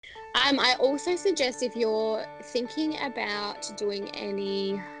I also suggest if you're thinking about doing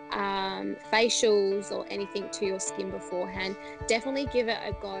any facials or anything to your skin beforehand, definitely give it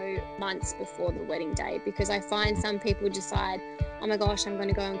a go months before the wedding day, because I find some people decide, oh my gosh, I'm going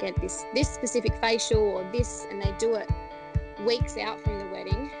to go and get this specific facial or this, and they do it weeks out from the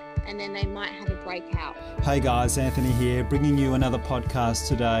wedding, and then they might have a breakout. Hey guys, Anthony here, bringing you another podcast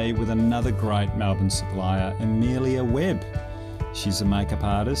today with another great Melbourne supplier, Amelia Webb. She's a makeup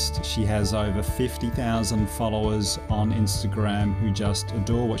artist. She has over 50,000 followers on Instagram who just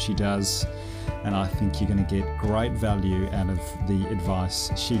adore what she does. And I think you're going to get great value out of the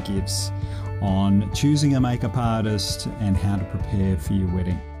advice she gives on choosing a makeup artist and how to prepare for your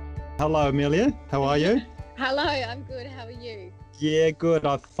wedding. Hello, Amelia. How are you? Hello, I'm good. How are you? Yeah, good.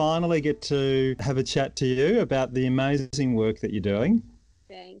 I finally get to have a chat to you about the amazing work that you're doing.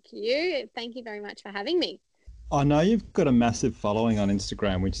 Thank you. Thank you very much for having me. I know you've got a massive following on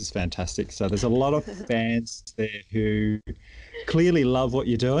Instagram, which is fantastic. So there's a lot of fans there who clearly love what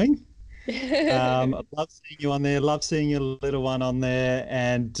you're doing. I love seeing you on there, love seeing your little one on there,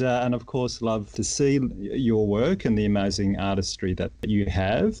 and of course love to see your work and the amazing artistry that you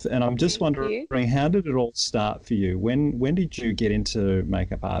have. And I'm just wondering, how did it all start for you? When did you get into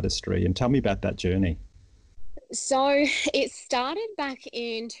makeup artistry? And tell me about that journey. So it started back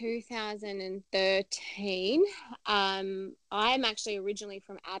in 2013. I'm actually originally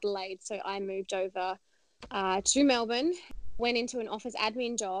from Adelaide, so I moved over to Melbourne, went into an office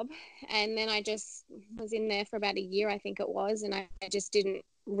admin job, and then I just was in there for about a year, I think it was, and I just didn't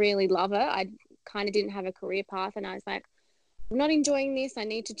really love it. I kind of didn't have a career path, and I was like, I'm not enjoying this. I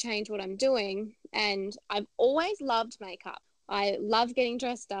need to change what I'm doing. And I've always loved makeup. I love getting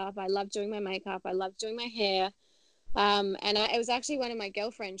dressed up. I love doing my makeup. I love doing my hair. It was actually one of my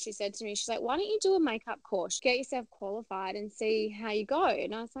girlfriends. She said to me, she's like, why don't you do a makeup course, get yourself qualified and see how you go?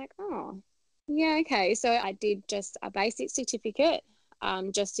 And I was like, oh, yeah, okay. So I did just a basic certificate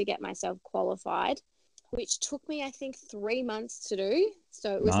just to get myself qualified, which took me, I think, 3 months to do.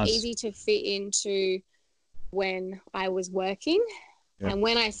 So it was easy to fit into when I was working. Yep. And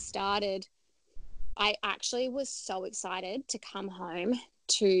when I started, I actually was so excited to come home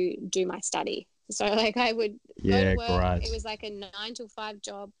to do my study. So like I would go to work. Great. It was like a 9 to 5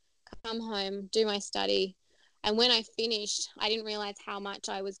 job, come home, do my study. And when I finished, I didn't realize how much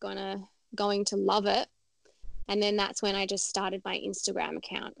I was going to love it. And then that's when I just started my Instagram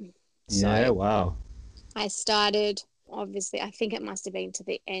account. Yeah, so wow. I started, obviously, I think it must have been to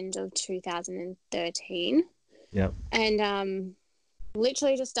the end of 2013. Yep. And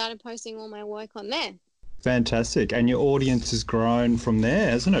literally just started posting all my work on there. Fantastic. And your audience has grown from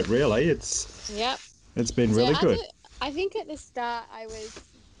there, hasn't it, really? It's been really good. I think at the start I was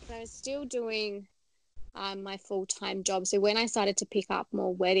still doing my full-time job. So when I started to pick up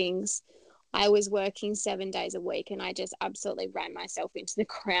more weddings, I was working 7 days a week, and I just absolutely ran myself into the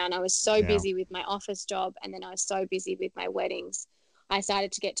ground. I was so busy with my office job, and then I was so busy with my weddings. I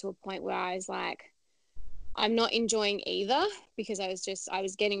started to get to a point where I was like, I'm not enjoying either, because I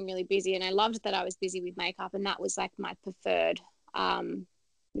was getting really busy, and I loved that I was busy with makeup, and that was like my preferred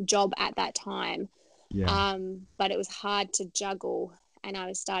job at that time. Yeah. But it was hard to juggle, and I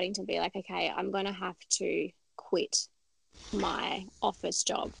was starting to be like, okay, I'm going to have to quit my office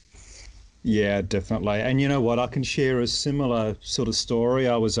job. Yeah, definitely. And you know what? I can share a similar sort of story.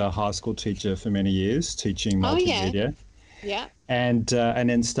 I was a high school teacher for many years, teaching multimedia. Yeah. And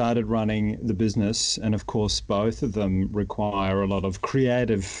then started running the business, and of course both of them require a lot of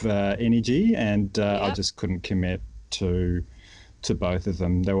creative energy, and I just couldn't commit to both of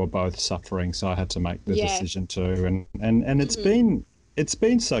them. They were both suffering, so I had to make the decision too. And it's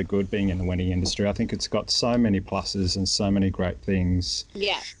been so good being in the wedding industry. I think it's got so many pluses and so many great things.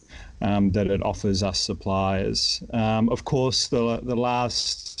 Yeah. That it offers us suppliers. Of course, the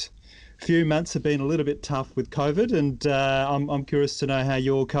last few months have been a little bit tough with COVID, and I'm curious to know how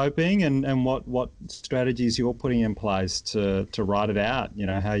you're coping and what strategies you're putting in place to ride it out. You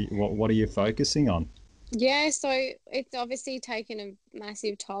know, what are you focusing on? Yeah, so it's obviously taken a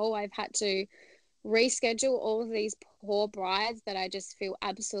massive toll. I've had to reschedule all of these poor brides that I just feel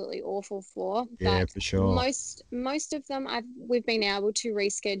absolutely awful for. Yeah, for sure. Most of them we've been able to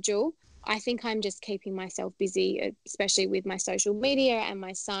reschedule. I think I'm just keeping myself busy, especially with my social media and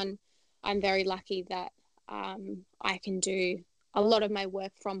my son. I'm very lucky that I can do a lot of my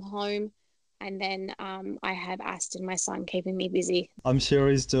work from home. And then I have Aston, my son, keeping me busy. I'm sure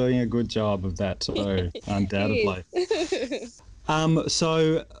he's doing a good job of that too, undoubtedly.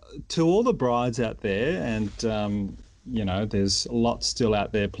 So to all the brides out there, and you know, there's lots still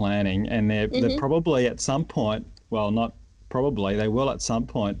out there planning, and they're probably at some point, well, not probably they will at some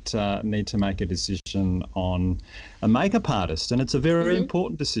point need to make a decision on a makeup artist, and it's a very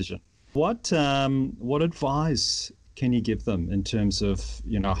important decision. What advice can you give them in terms of,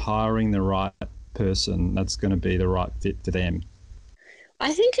 hiring the right person that's going to be the right fit for them?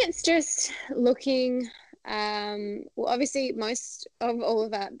 I think it's just looking. Well, obviously, most of all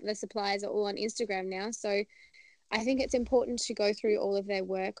of the suppliers are all on Instagram now, so I think it's important to go through all of their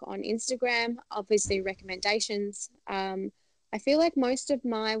work on Instagram. Obviously, recommendations. I feel like most of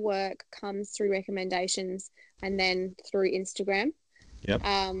my work comes through recommendations and then through Instagram. Yep.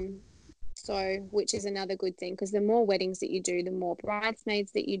 So, which is another good thing, because the more weddings that you do, the more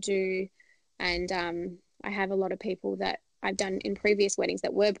bridesmaids that you do. And I have a lot of people that I've done in previous weddings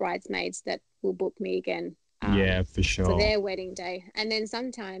that were bridesmaids that will book me again. Yeah, for sure. For their wedding day. And then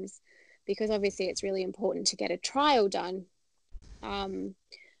sometimes, because obviously it's really important to get a trial done,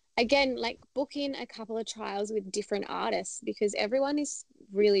 again, like book in a couple of trials with different artists, because everyone is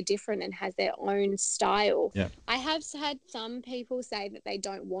really different and has their own style. Yeah. I have had some people say that they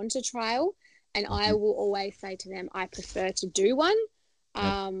don't want a trial, and I will always say to them, I prefer to do one,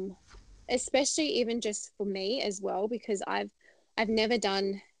 especially even just for me as well, because I've never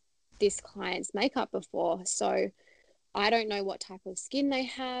done this client's makeup before, so I don't know what type of skin they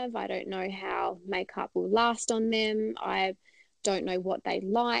have. I don't know how makeup will last on them. I don't know what they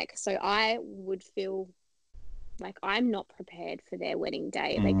like. So I would feel like I'm not prepared for their wedding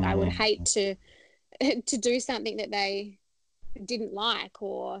day. Like I would hate to do something that they didn't like,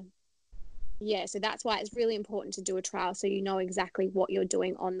 or so that's why it's really important to do a trial, so you know exactly what you're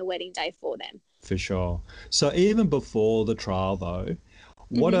doing on the wedding day for them. For sure. So even before the trial though,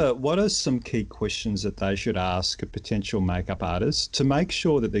 what are some key questions that they should ask a potential makeup artist to make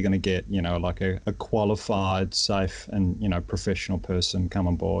sure that they're going to get, like a qualified, safe and, professional person come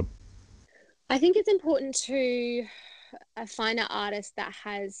on board? I think it's important to find an artist that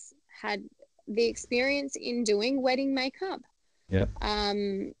has had the experience in doing wedding makeup. Yeah.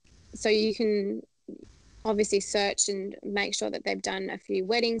 So you can obviously search and make sure that they've done a few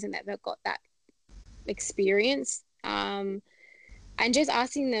weddings and that they've got that experience. And just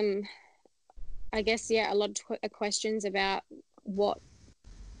asking them, I guess, a lot of questions about what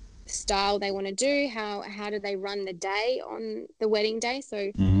style they want to do, how do they run the day on the wedding day, so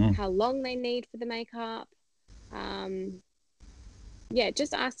how long they need for the makeup.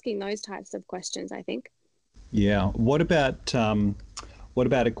 Just asking those types of questions, I think. Yeah. What about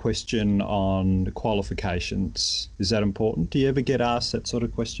a question on qualifications? Is that important? Do you ever get asked that sort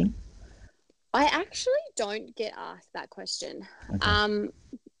of question? I actually don't get asked that question. Okay.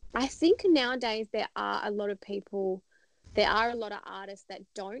 I think nowadays there are a lot of artists that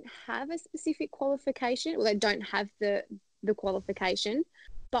don't have a specific qualification, or they don't have the qualification,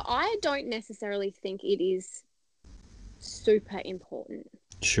 but I don't necessarily think it is super important.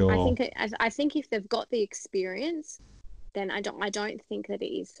 Sure. I think if they've got the experience, then I don't think that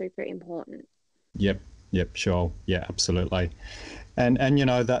it is super important. Yep, sure. Yeah, absolutely. And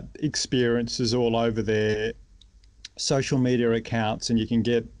that experience is all over their social media accounts, and you can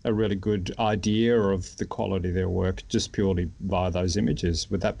get a really good idea of the quality of their work just purely via those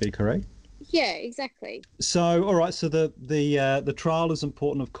images. Would that be correct? Yeah, exactly. So, all right. So the trial is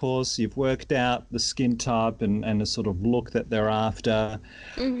important, of course. You've worked out the skin type and the sort of look that they're after.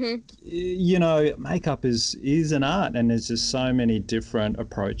 Makeup is an art, and there's just so many different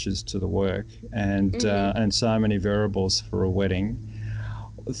approaches to the work, and so many variables for a wedding.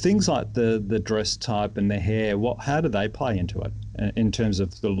 Things like the dress type and the hair. How do they play into it in terms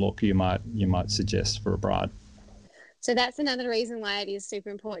of the look you might suggest for a bride? So that's another reason why it is super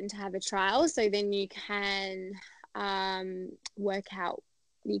important to have a trial. So then you can work out,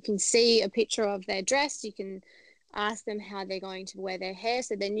 you can see a picture of their dress, you can ask them how they're going to wear their hair.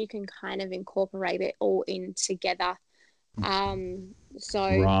 So then you can kind of incorporate it all in together.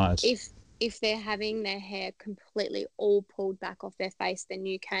 Right. If they're having their hair completely all pulled back off their face, then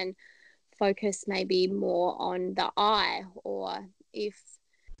you can focus maybe more on the eye. Or if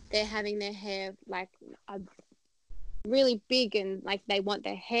they're having their hair like really big and like they want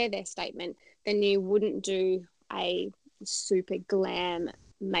their statement, then you wouldn't do a super glam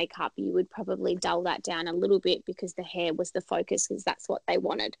makeup. You would probably dull that down a little bit because the hair was the focus, because that's what they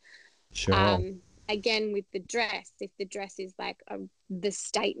wanted. Sure. Again, with the dress, if the dress is like the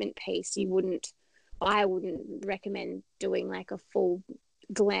statement piece, I wouldn't recommend doing like a full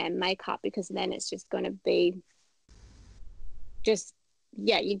glam makeup, because then it's just going to be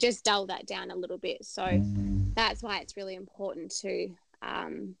you just dull that down a little bit. So that's why it's really important to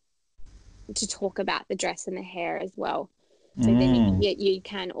talk about the dress and the hair as well. So then you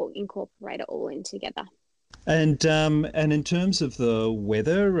can all incorporate it all in together. And in terms of the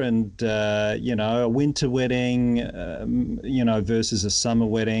weather and a winter wedding, versus a summer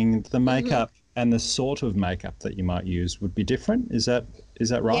wedding, the Hmm. makeup and the sort of makeup that you might use would be different. Is that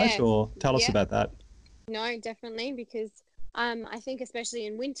right? Yeah, Or tell us yeah, about that. no, definitely, because I think especially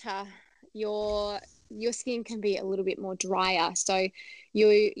in winter, your your skin can be a little bit more drier, so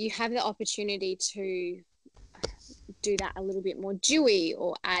you have the opportunity to do that a little bit more dewy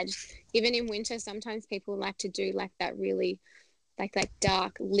or add, even in winter, sometimes people like to do like that really like that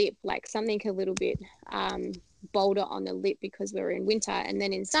dark lip, like something a little bit bolder on the lip because we're in winter. And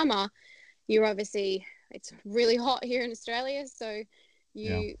then in summer, you're obviously, it's really hot here in Australia, so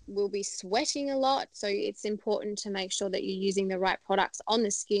Yeah. you will be sweating a lot. So it's important to make sure that you're using the right products on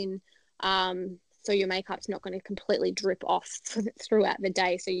the skin. So your makeup's not going to completely drip off throughout the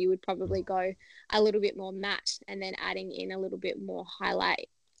day. So you would probably go a little bit more matte and then adding in a little bit more highlight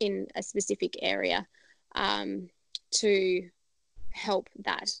in a specific area um, to help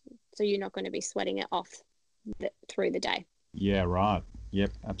that. So you're not going to be sweating it off through the day. Yeah, right.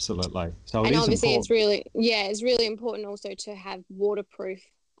 Yep, absolutely. So it And is obviously important. it's really important also to have waterproof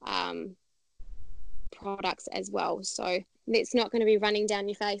um, products as well, so it's not going to be running down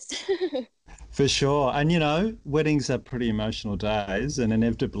your face. For sure. And weddings are pretty emotional days, and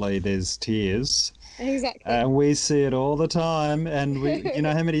inevitably there's tears. Exactly. And we see it all the time. And you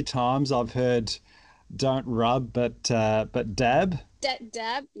know how many times I've heard don't rub, but dab,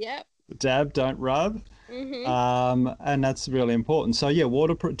 Dab, yep. dab, don't rub. Hmm. And that's really important. So yeah,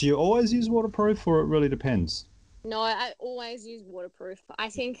 waterproof. Do you always use waterproof, or it really depends? No, I always use waterproof. I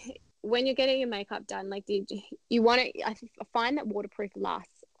think when you're getting your makeup done, like you want it, I find that waterproof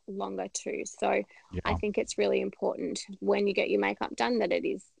lasts longer too. So I Yeah. think it's really important when you get your makeup done that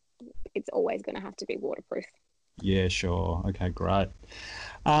it's always going to have to be waterproof. Yeah, sure. Okay, great.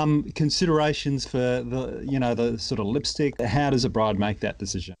 Considerations for the sort of lipstick. How does a bride make that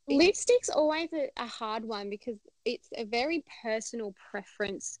decision? Lipstick's always a hard one because it's a very personal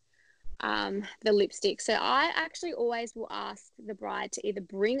preference, the lipstick. So I actually always will ask the bride to either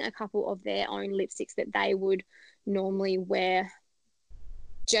bring a couple of their own lipsticks that they would normally wear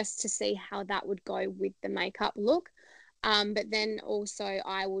just to see how that would go with the makeup look. But then also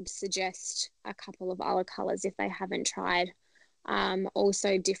I would suggest a couple of other colors if they haven't tried.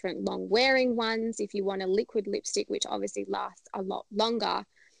 Also different long wearing ones if you want a liquid lipstick, which obviously lasts a lot longer,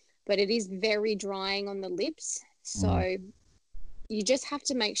 but it is very drying on the lips. Mm. So you just have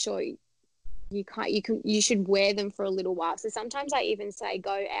to make sure you should wear them for a little while. So sometimes I even say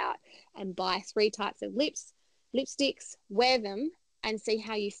go out and buy three types of lipsticks, wear them and see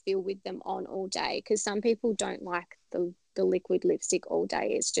how you feel with them on all day, because some people don't like the liquid lipstick all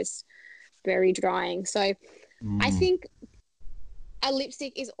day. It's just very drying. So I Mm. think a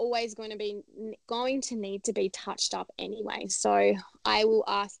lipstick is always going to need to be touched up anyway. So I will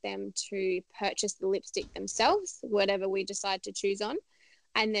ask them to purchase the lipstick themselves, whatever we decide to choose on,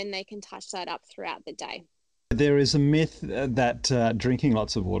 and then they can touch that up throughout the day. There is a myth that drinking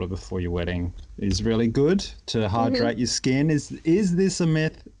lots of water before your wedding is really good to Hmm. hydrate your skin. Is this a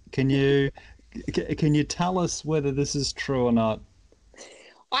myth? Can you tell us whether this is true or not?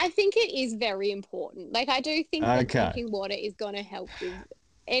 I think it is very important. Like I do think that Okay. drinking water is going to help with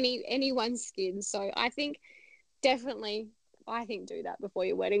anyone's skin. So I think definitely, I think do that before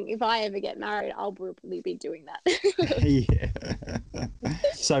your wedding. If I ever get married, I'll probably be doing that. Yeah.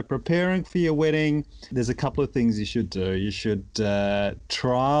 So preparing for your wedding, there's a couple of things you should do. You should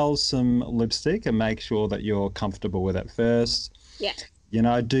trial some lipstick and make sure that you're comfortable with it first. Yeah.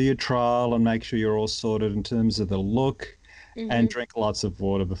 Do your trial and make sure you're all sorted in terms of the look, and Hmm. drink lots of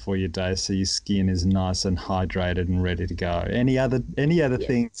water before your day so your skin is nice and hydrated and ready to go. Any other Yes.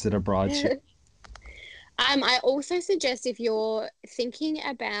 things that a bride should? I also suggest if you're thinking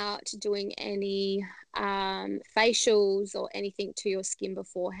about doing any facials or anything to your skin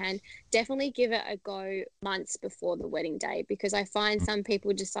beforehand, definitely give it a go months before the wedding day, because I find some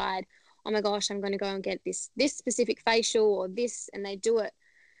people decide, oh my gosh, I'm going to go and get this specific facial or this, and they do it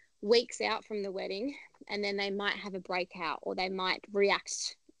weeks out from the wedding, and then they might have a breakout or they might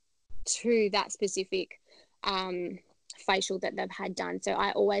react to that specific um, facial that they've had done. So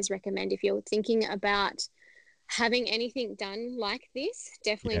I always recommend if you're thinking about having anything done like this,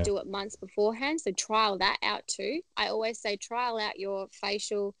 definitely Yeah. do it months beforehand. So trial that out too. I always say trial out your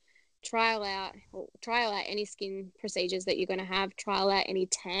facial, trial out any skin procedures that you're going to have, trial out any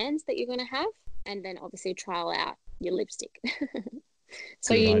tans that you're going to have, and then obviously trial out your lipstick.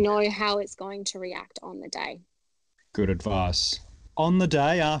 So Good you idea. know how it's going to react on the day. Good advice. On the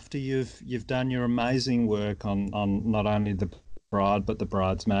day after you've done your amazing work on not only the bride, but the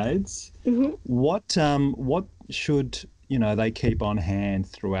bridesmaids. Mhm. What should, they keep on hand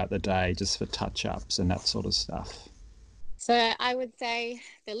throughout the day just for touch-ups and that sort of stuff? So I would say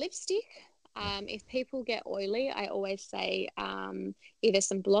the lipstick. If people get oily, I always say either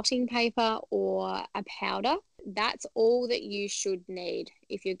some blotting paper or a powder. That's all that you should need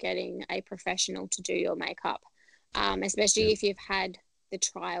if you're getting a professional to do your makeup, especially if you've had the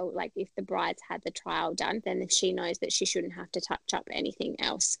trial, like if the bride's had the trial done, then she knows that she shouldn't have to touch up anything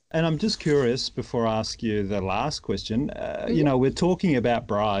else. And I'm just curious, before I ask you the last question, Mhm. we're talking about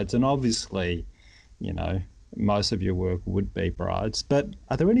brides, and obviously, you know, most of your work would be brides, but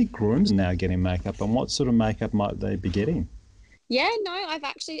are there any grooms now getting makeup, and what sort of makeup might they be getting? Yeah, no,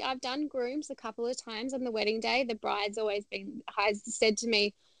 I've done grooms a couple of times on the wedding day. The bride's always has said to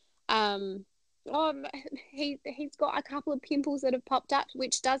me, um, "Oh, he's got a couple of pimples that have popped up,"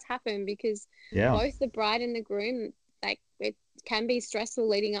 which does happen because Yeah. both the bride and the groom, like it can be stressful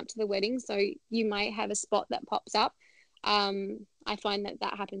leading up to the wedding, so you might have a spot that pops up. I find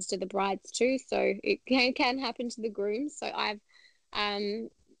that happens to the brides too, so it can happen to the grooms. So I've um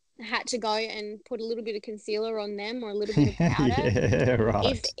had to go and put a little bit of concealer on them or a little bit of powder Yeah,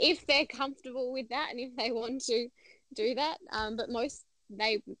 right. if they're comfortable with that and if they want to do that. But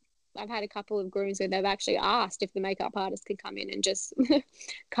I've had a couple of grooms where they've actually asked if the makeup artist could come in and just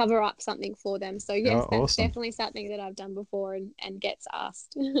cover up something for them. So Oh, yes, that's awesome. definitely something that I've done before and gets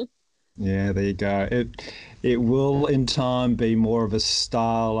asked. Yeah, there you go. It will in time be more of a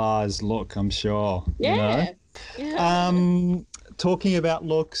stylized look, I'm sure, Yeah. Yeah. Um, Talking about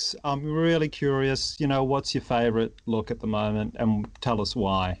looks, I'm really curious, what's your favorite look at the moment, and tell us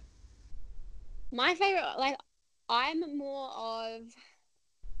why. My favorite, like, I'm more of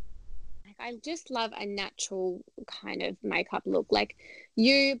like I just love a natural kind of makeup look, like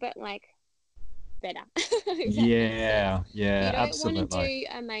you, but like better, if that makes sense. Yeah, You yeah, don't want to absolutely.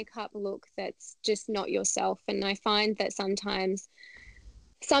 do a makeup look that's just not yourself. And I find that sometimes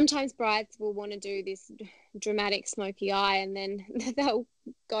brides will want to do this dramatic smoky eye and then they'll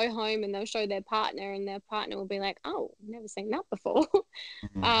go home and they'll show their partner and their partner will be like, "Oh, never seen that before."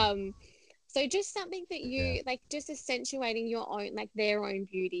 Mhm. um so just something that Yeah, you like, just accentuating your own, like their own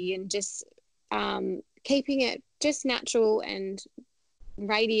beauty, and just keeping it just natural and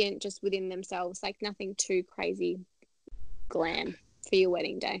radiant just within themselves, like nothing too crazy glam for your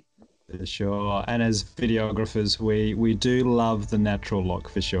wedding day. for sure. And as videographers, we do love the natural look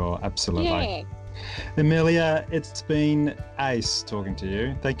for sure. Absolutely. Yeah. Amelia, it's been ace talking to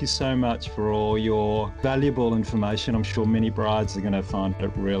you. Thank you so much for all your valuable information. I'm sure many brides are going to find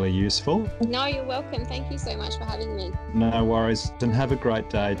it really useful. No, you're welcome. Thank you so much for having me. No worries. And have a great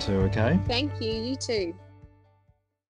day too, okay? Thank you. You too.